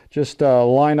there. Just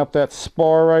line up that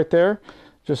spar right there,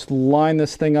 just line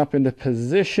this thing up into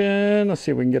position. Let's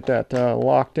see if we can get that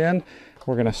locked in.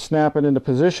 We're going to snap it into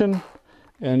position,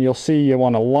 and you'll see you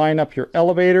want to line up your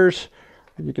elevators.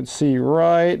 You can see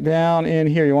right down in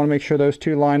here, you want to make sure those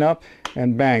two line up,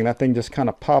 and bang, that thing just kind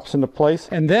of pops into place.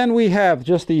 And then we have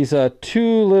just these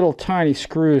two little tiny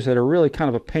screws that are really kind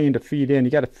of a pain to feed in.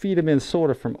 You got to feed them in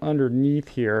sort of from underneath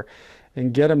here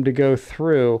and get them to go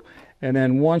through. And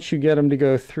then once you get them to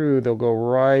go through, they'll go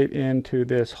right into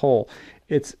this hole.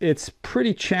 It's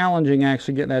pretty challenging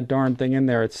actually getting that darn thing in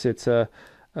there. It's a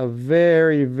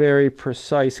very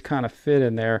precise kind of fit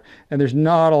in there, and there's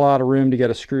not a lot of room to get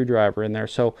a screwdriver in there.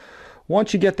 So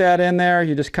once you get that in there,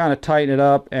 you just kind of tighten it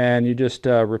up, and you just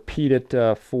repeat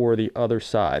it for the other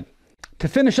side. To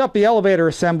finish up the elevator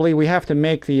assembly, we have to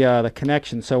make the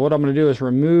connection. So what I'm going to do is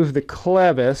remove the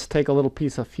clevis, take a little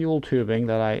piece of fuel tubing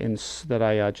that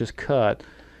I just cut,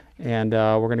 and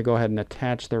we're going to go ahead and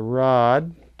attach the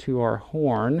rod to our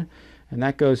horn. And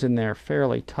that goes in there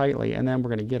fairly tightly, and then we're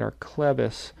going to get our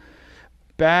clevis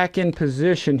back in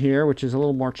position here, which is a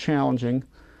little more challenging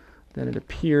than it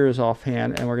appears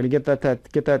offhand, and we're going to get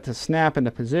that to snap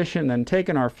into position. Then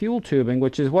taking our fuel tubing,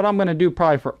 which is what I'm going to do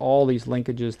probably for all these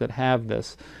linkages that have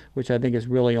this, which I think is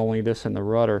really only this and the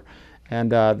rudder,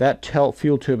 and that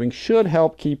fuel tubing should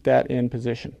help keep that in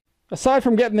position. Aside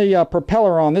from getting the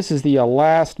propeller on, this is the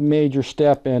last major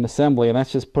step in assembly, and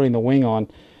that's just putting the wing on.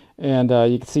 And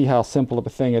you can see how simple of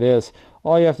a thing it is.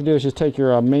 All you have to do is just take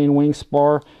your main wing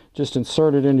spar, just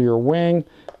insert it into your wing,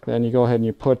 then you go ahead and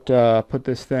you put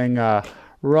this thing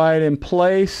right in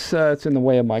place. It's in the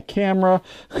way of my camera.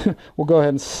 We'll go ahead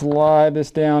and slide this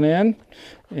down in,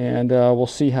 and we'll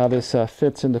see how this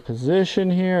fits into position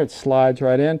here. It slides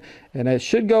right in, and it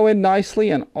should go in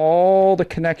nicely, and all the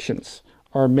connections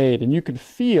are made, and you can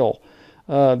feel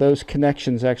those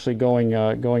connections actually going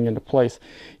into place.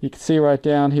 You can see right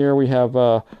down here we have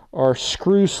our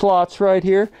screw slots right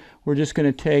here. We're just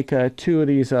going to take two of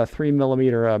these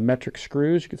 3mm metric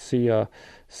screws. You can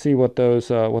see what those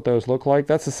look like.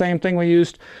 That's the same thing we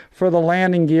used for the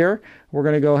landing gear. We're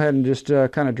going to go ahead and just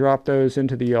kind of drop those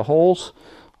into the holes.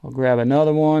 I'll grab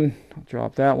another one. I'll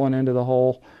drop that one into the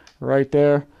hole right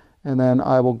there, and then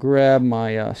I will grab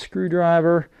my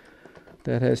screwdriver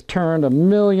that has turned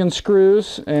 1,000,000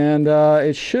 screws, and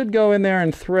it should go in there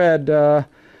and thread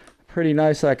pretty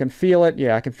nice. I can feel it.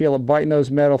 Yeah, I can feel it biting those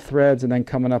metal threads and then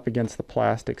coming up against the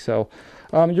plastic. So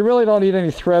you really don't need any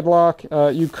thread lock.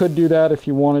 You could do that if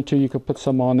you wanted to. You could put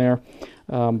some on there,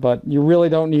 but you really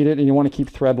don't need it, and you want to keep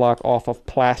thread lock off of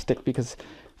plastic, because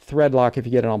thread lock, if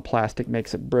you get it on plastic,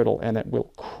 makes it brittle and it will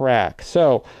crack.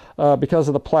 So because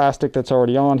of the plastic that's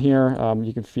already on here,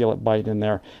 you can feel it bite in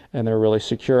there, and they're really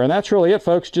secure. And that's really it,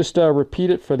 folks. Just repeat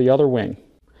it for the other wing.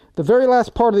 The very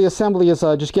last part of the assembly is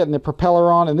just getting the propeller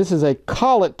on, and this is a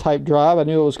collet type drive. I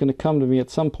knew it was going to come to me at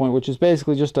some point, which is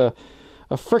basically just a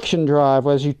friction drive.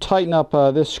 As you tighten up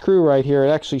this screw right here, it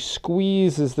actually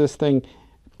squeezes this thing,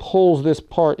 pulls this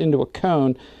part into a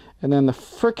cone, and then the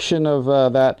friction of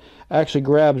that actually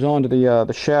grabs onto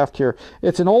the shaft here.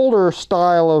 It's an older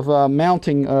style of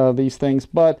mounting these things,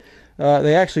 but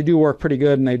they actually do work pretty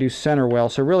good, and they do center well.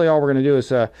 So really all we're going to do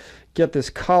is get this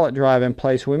collet drive in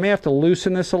place. We may have to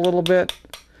loosen this a little bit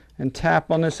and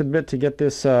tap on this a bit to get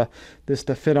this this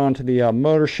to fit onto the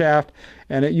motor shaft,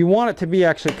 and you want it to be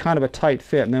actually kind of a tight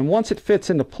fit. And then once it fits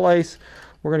into place,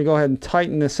 we're going to go ahead and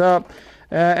tighten this up,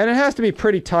 and it has to be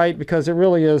pretty tight because it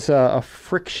really is a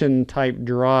friction type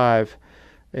drive.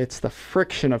 It's the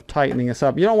friction of tightening this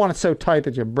up. You don't want it so tight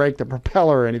that you break the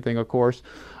propeller or anything, of course,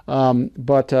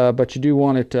 but you do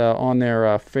want it on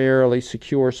there fairly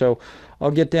secure. So I'll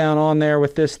get down on there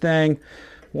with this thing,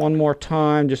 one more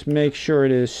time, just make sure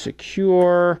it is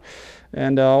secure.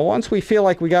 And once we feel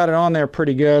like we got it on there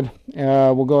pretty good,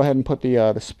 we'll go ahead and put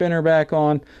the spinner back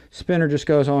on. Spinner just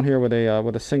goes on here with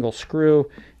a single screw,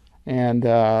 and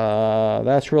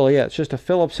that's really it. It's just a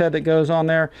Phillips head that goes on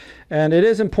there. And it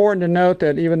is important to note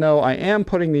that even though I am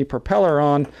putting the propeller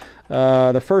on,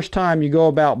 the first time you go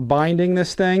about binding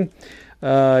this thing,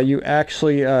 you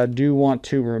actually do want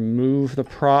to remove the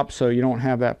prop so you don't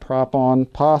have that prop on,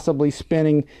 possibly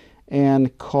spinning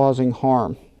and causing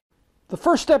harm. The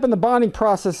first step in the bonding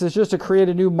process is just to create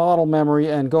a new model memory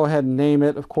and go ahead and name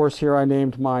it. Of course, here I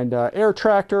named mine Air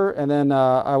Tractor, and then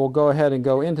I will go ahead and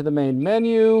go into the main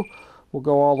menu. We'll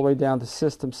go all the way down to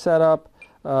System Setup.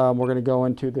 We're going to go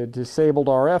into the Disabled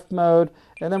RF mode,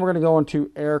 and then we're going to go into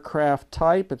Aircraft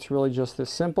Type. It's really just this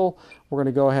simple. We're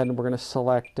going to go ahead and we're going to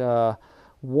select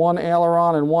one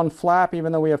aileron and one flap.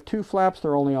 Even though we have two flaps,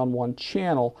 they're only on one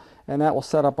channel, and that will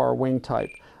set up our wing type.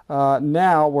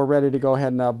 Now we're ready to go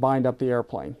ahead and bind up the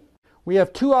airplane. We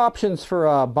have two options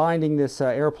for binding this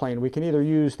airplane. We can either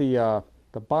use the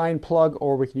bind plug,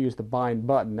 or we can use the bind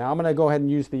button. Now I'm going to go ahead and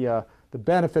use the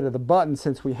benefit of the button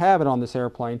since we have it on this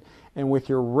airplane. And with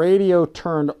your radio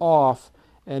turned off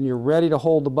and you're ready to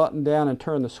hold the button down and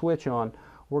turn the switch on,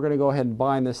 we're going to go ahead and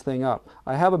bind this thing up.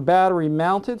 I have a battery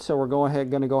mounted, so we're going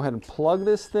to go ahead and plug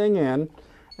this thing in,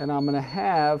 and I'm going to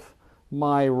have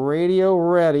my radio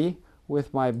ready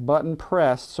with my button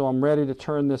pressed, so I'm ready to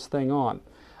turn this thing on.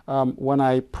 When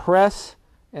I press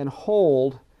and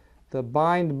hold the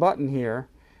bind button here,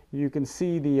 you can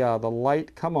see the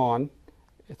light come on.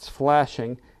 It's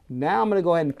flashing. Now I'm going to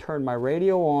go ahead and turn my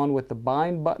radio on with the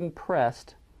bind button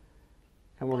pressed,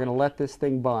 and we're going to let this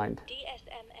thing bind.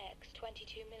 DSMX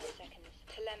 22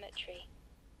 milliseconds, telemetry.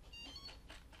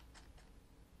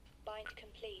 Bind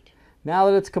complete. Now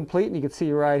that it's complete, and you can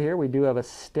see right here, we do have a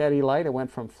steady light. It went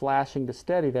from flashing to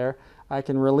steady there. I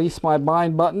can release my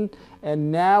bind button, and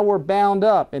now we're bound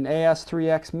up in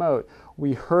AS3X mode.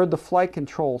 We heard the flight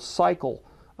control cycle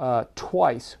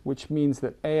twice, which means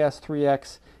that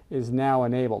AS3X is now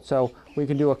enabled. So we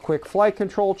can do a quick flight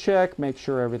control check, make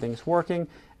sure everything's working,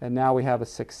 and now we have a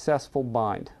successful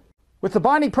bind. With the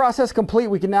binding process complete,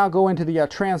 we can now go into the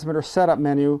transmitter setup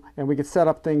menu, and we can set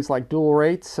up things like dual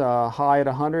rates, high at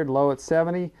 100, low at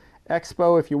 70,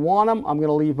 expo if you want them. I'm going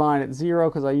to leave mine at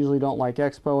 0 because I usually don't like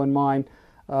expo in mine.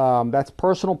 That's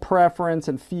personal preference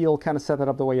and feel, kind of set that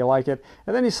up the way you like it.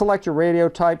 And then you select your radio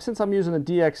type. Since I'm using the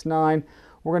DX9,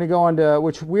 we're going to go into,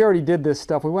 which we already did this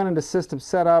stuff. We went into System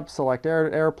Setup, select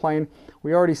airplane.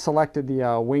 We already selected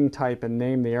the wing type and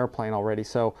named the airplane already.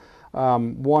 So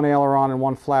one aileron and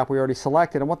one flap we already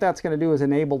selected, and what that's going to do is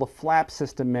enable the flap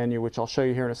system menu, which I'll show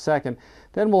you here in a second.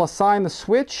 Then we'll assign the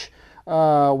switch.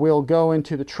 We'll go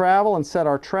into the travel and set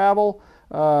our travel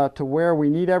to where we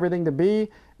need everything to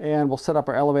be, and we'll set up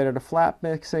our elevator to flap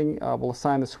mixing. We'll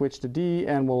assign the switch to D,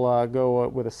 and we'll go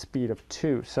with a speed of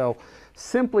 2. So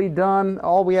simply done.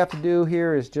 All we have to do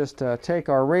here is just take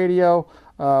our radio.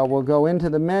 We'll go into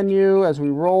the menu. As we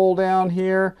roll down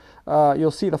here,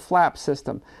 you'll see the flap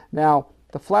system. Now,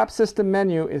 the flap system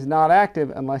menu is not active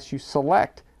unless you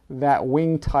select that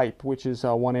wing type, which is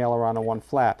one aileron and one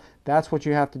flap. That's what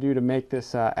you have to do to make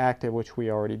this active, which we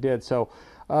already did. So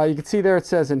you can see there it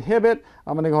says inhibit.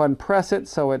 I'm going to go ahead and press it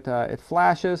so it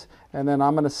flashes, and then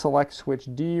I'm going to select switch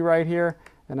D right here.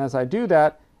 And as I do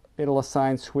that, it'll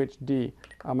assign switch D.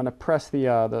 I'm going to press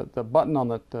the button on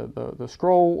the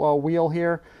scroll wheel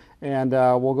here, and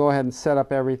we'll go ahead and set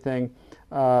up everything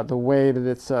the way that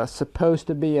it's supposed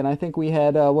to be. And I think we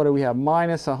had, what do we have,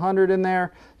 minus 100 in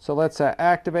there. So let's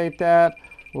activate that.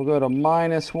 We'll go to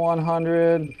minus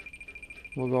 100.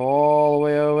 We'll go all the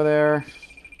way over there.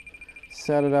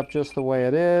 Set it up just the way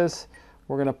it is.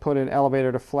 We're going to put in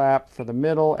elevator to flap for the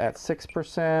middle at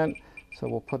 6%. So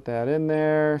we'll put that in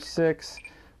there, 6.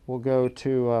 We'll go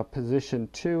to position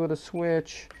 2 of the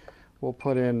switch. We'll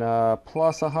put in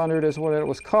plus 100 is what it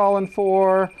was calling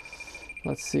for.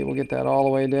 Let's see, we'll get that all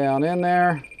the way down in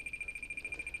there.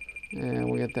 And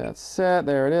we'll get that set.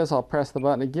 There it is. I'll press the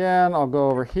button again. I'll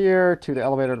go over here to the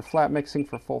elevator to flap mixing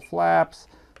for full flaps.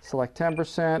 Select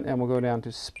 10%, and we'll go down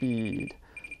to speed.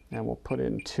 And we'll put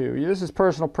in 2. This is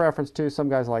personal preference too. Some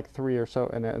guys like 3 or so,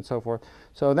 and so forth.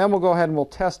 So then we'll go ahead and we'll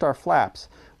test our flaps.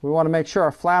 We want to make sure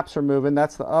our flaps are moving.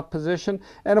 That's the up position.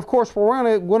 And of course, we're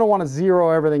going to want to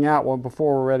zero everything out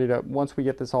before we're ready to, once we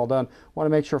get this all done, want to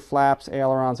make sure flaps,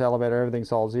 ailerons, elevator,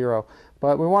 everything's all 0.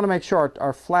 But we want to make sure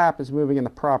our flap is moving in the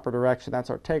proper direction. That's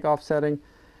our takeoff setting,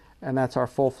 and that's our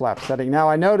full flap setting. Now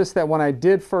I noticed that when I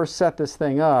did first set this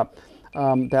thing up,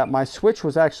 that my switch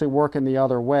was actually working the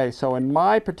other way. So in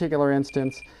my particular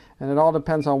instance, and it all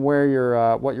depends on where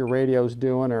your what your radio's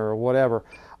doing or whatever.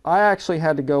 I actually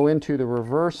had to go into the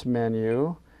reverse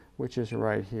menu, which is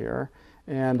right here,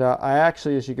 and I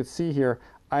actually, as you can see here,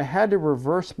 I had to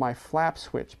reverse my flap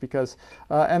switch because,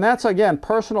 and that's again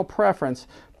personal preference.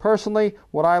 Personally,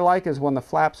 what I like is when the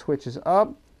flap switch is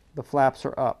up, the flaps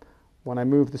are up. When I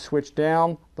move the switch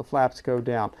down, the flaps go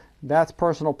down. That's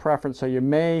personal preference, so you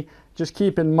may just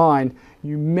keep in mind,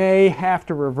 you may have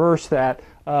to reverse that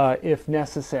if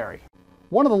necessary.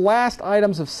 One of the last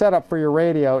items of setup for your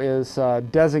radio is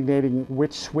designating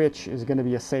which switch is going to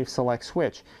be a safe select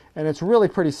switch. And it's really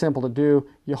pretty simple to do.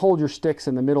 You hold your sticks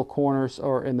in the middle corners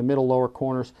or in the middle lower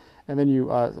corners, and then you,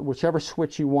 whichever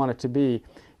switch you want it to be,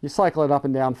 you cycle it up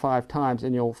and down 5 times,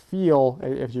 and you'll feel,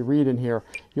 if you read in here,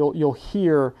 you'll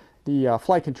hear the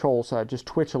flight controls just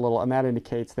twitch a little, and that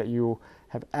indicates that you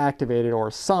have activated or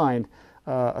assigned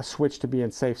a switch to be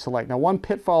in safe select. Now, one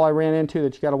pitfall I ran into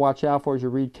that you got to watch out for as you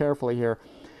read carefully here,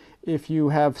 if you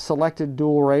have selected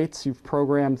dual rates, you've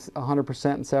programmed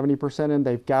 100% and 70% in,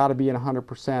 they've got to be in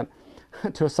 100%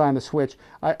 to assign the switch.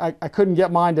 I couldn't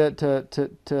get mine to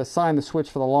assign the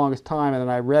switch for the longest time, and then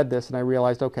I read this and I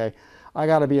realized, okay, I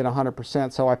got to be at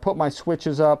 100%. So I put my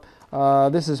switches up.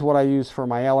 This is what I use for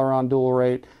my aileron dual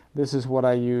rate. This is what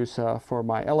I use for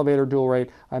my elevator dual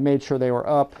rate. I made sure they were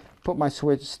up, put my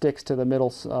switch sticks to the middle,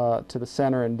 to the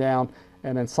center and down,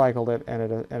 and then cycled it, and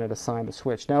it assigned the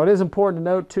switch. Now, it is important to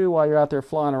note too, while you're out there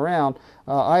flying around,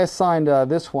 I assigned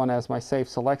this one as my safe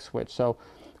select switch. So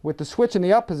with the switch in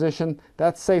the up position,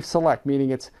 that's safe select,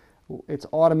 meaning it's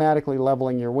automatically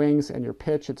leveling your wings and your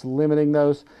pitch. It's limiting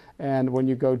those. And when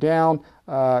you go down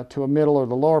to a middle or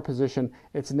the lower position,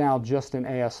 it's now just in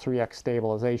AS3X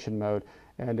stabilization mode.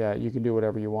 And you can do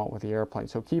whatever you want with the airplane.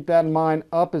 So keep that in mind.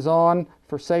 Up is on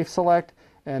for safe select,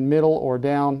 and middle or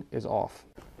down is off.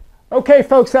 Okay,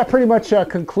 folks, that pretty much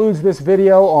concludes this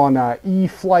video on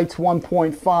E-flite's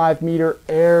 1.5 meter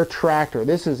air tractor.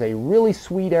 This is a really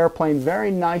sweet airplane,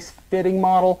 very nice fitting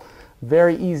model,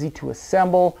 very easy to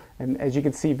assemble, and as you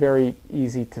can see, very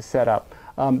easy to set up.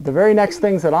 The very next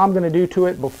things that I'm going to do to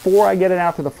it before I get it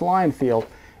out to the flying field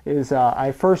is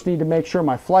I first need to make sure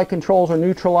my flight controls are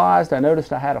neutralized. I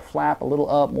noticed I had a flap a little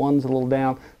up, one's a little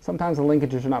down. Sometimes the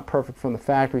linkages are not perfect from the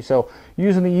factory, so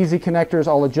using the easy connectors,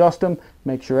 I'll adjust them,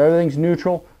 make sure everything's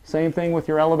neutral. Same thing with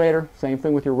your elevator, same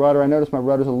thing with your rudder. I noticed my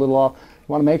rudder's a little off. You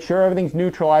want to make sure everything's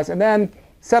neutralized, and then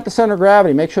set the center of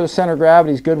gravity. Make sure the center of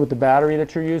gravity is good with the battery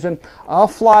that you're using. I'll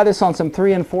fly this on some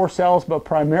 3 and 4 cells, but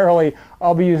primarily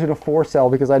I'll be using a 4 cell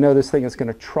because I know this thing is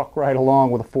going to truck right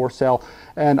along with a 4 cell.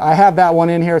 And I have that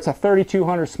one in here. It's a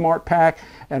 3200 Smart Pack.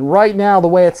 And right now, the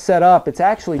way it's set up, it's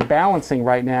actually balancing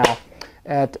right now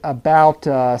at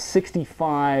about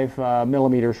 65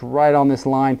 millimeters right on this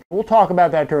line. We'll talk about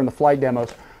that during the flight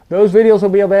demos. Those videos will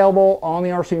be available on the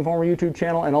RCINFORMER YouTube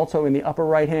channel, and also in the upper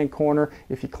right-hand corner.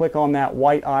 If you click on that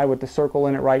white eye with the circle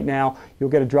in it right now, you'll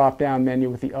get a drop-down menu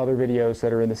with the other videos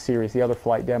that are in the series, the other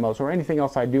flight demos, or anything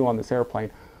else I do on this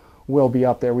airplane will be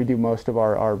up there. We do most of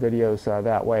our videos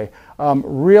that way.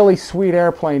 Really sweet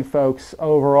airplane, folks,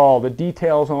 overall. The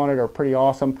details on it are pretty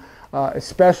awesome,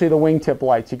 especially the wingtip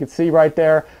lights. You can see right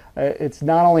there, it's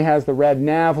not only has the red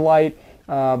nav light,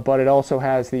 but it also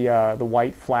has the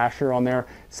white flasher on there.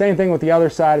 Same thing with the other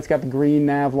side. It's got the green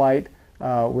nav light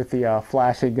with the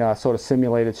flashing sort of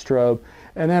simulated strobe.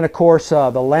 And then, of course, the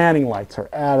landing lights are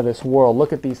out of this world.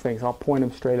 Look at these things. I'll point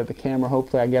them straight at the camera.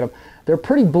 Hopefully I get them. They're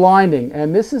pretty blinding,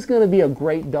 and this is going to be a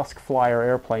great dusk flyer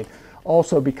airplane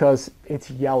also because it's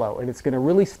yellow, and it's going to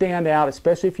really stand out,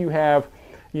 especially if you have,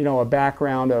 you know, a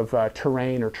background of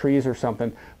terrain or trees or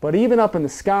something. But even up in the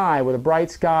sky with a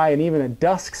bright sky and even a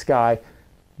dusk sky,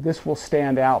 this will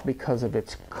stand out because of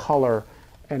its color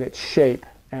and its shape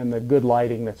and the good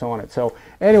lighting that's on it. So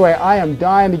anyway, I am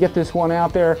dying to get this one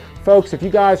out there. Folks, if you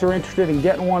guys are interested in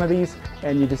getting one of these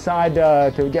and you decide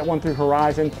to get one through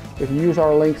Horizon, if you use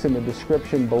our links in the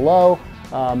description below,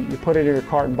 you put it in your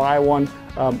cart and buy one,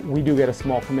 we do get a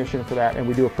small commission for that, and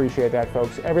we do appreciate that,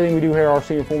 folks. Everything we do here at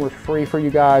RCINFORMER is free for you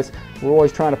guys. We're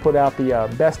always trying to put out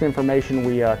the best information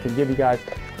we can give you guys,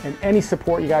 and any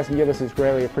support you guys can give us is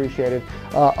greatly appreciated.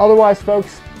 Otherwise,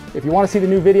 folks, if you want to see the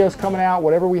new videos coming out,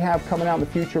 whatever we have coming out in the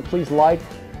future, please like,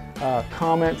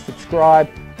 comment, subscribe,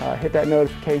 hit that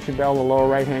notification bell in the lower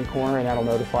right-hand corner, and that'll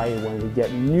notify you when we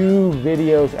get new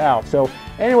videos out. So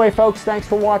anyway, folks, thanks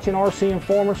for watching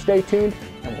RCINFORMER. Stay tuned,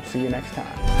 and we'll see you next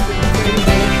time.